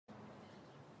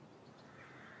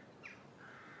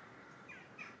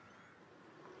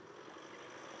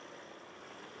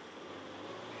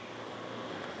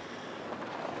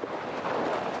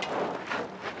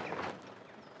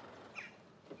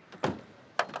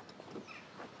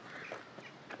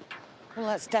Well,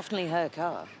 that's definitely her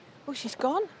car. Oh, she's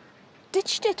gone.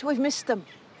 Ditched it. We've missed them.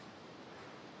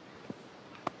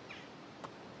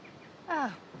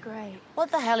 Oh, great.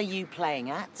 What the hell are you playing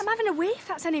at? I'm having a wee, if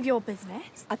that's any of your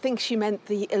business. I think she meant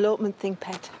the elopement thing,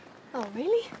 Pet. Oh,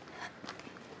 really?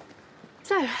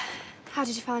 So, how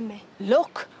did you find me?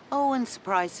 Look. Oh, and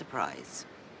surprise, surprise.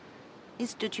 He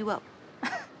stood you up.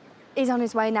 He's on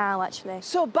his way now, actually.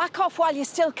 So back off while you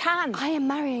still can. I am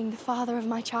marrying the father of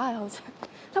my child.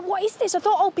 Now, what is this? I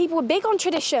thought old people were big on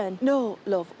tradition. No,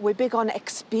 love, we're big on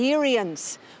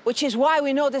experience, which is why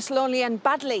we know this lonely end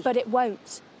badly. But it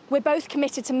won't. We're both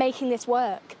committed to making this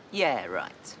work. Yeah,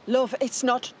 right. Love, it's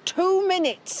not 2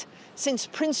 minutes since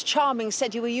Prince Charming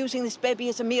said you were using this baby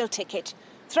as a meal ticket.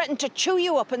 Threatened to chew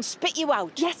you up and spit you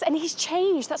out. Yes, and he's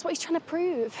changed. That's what he's trying to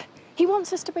prove. He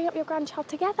wants us to bring up your grandchild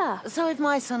together. So if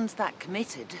my son's that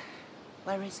committed,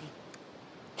 where is he?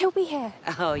 He'll be here.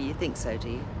 Oh, you think so, do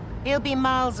you? He'll be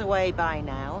miles away by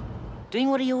now, doing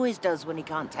what he always does when he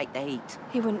can't take the heat.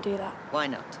 He wouldn't do that. Why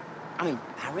not? I mean,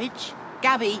 marriage?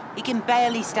 Gabby, he can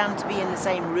barely stand to be in the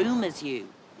same room as you.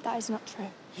 That is not true.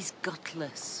 He's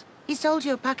gutless. He's told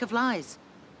you a pack of lies.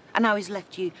 And now he's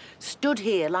left you stood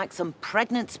here like some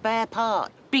pregnant spare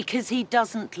part because he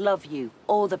doesn't love you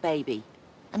or the baby.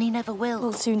 And he never will.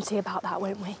 We'll soon see about that,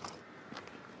 won't we?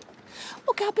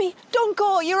 Oh, Gabby, don't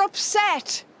go. You're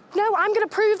upset. No, I'm going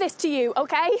to prove this to you,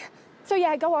 OK? So,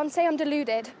 yeah, go on, say I'm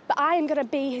deluded. But I am going to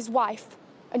be his wife.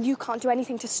 And you can't do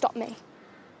anything to stop me.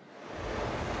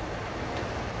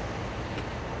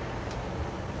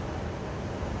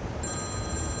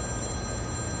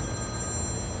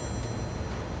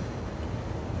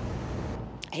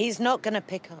 He's not going to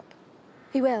pick up.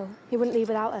 He will. He wouldn't leave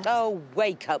without us. Oh,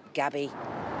 wake up, Gabby.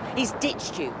 He's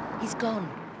ditched you. He's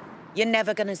gone. You're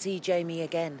never going to see Jamie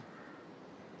again.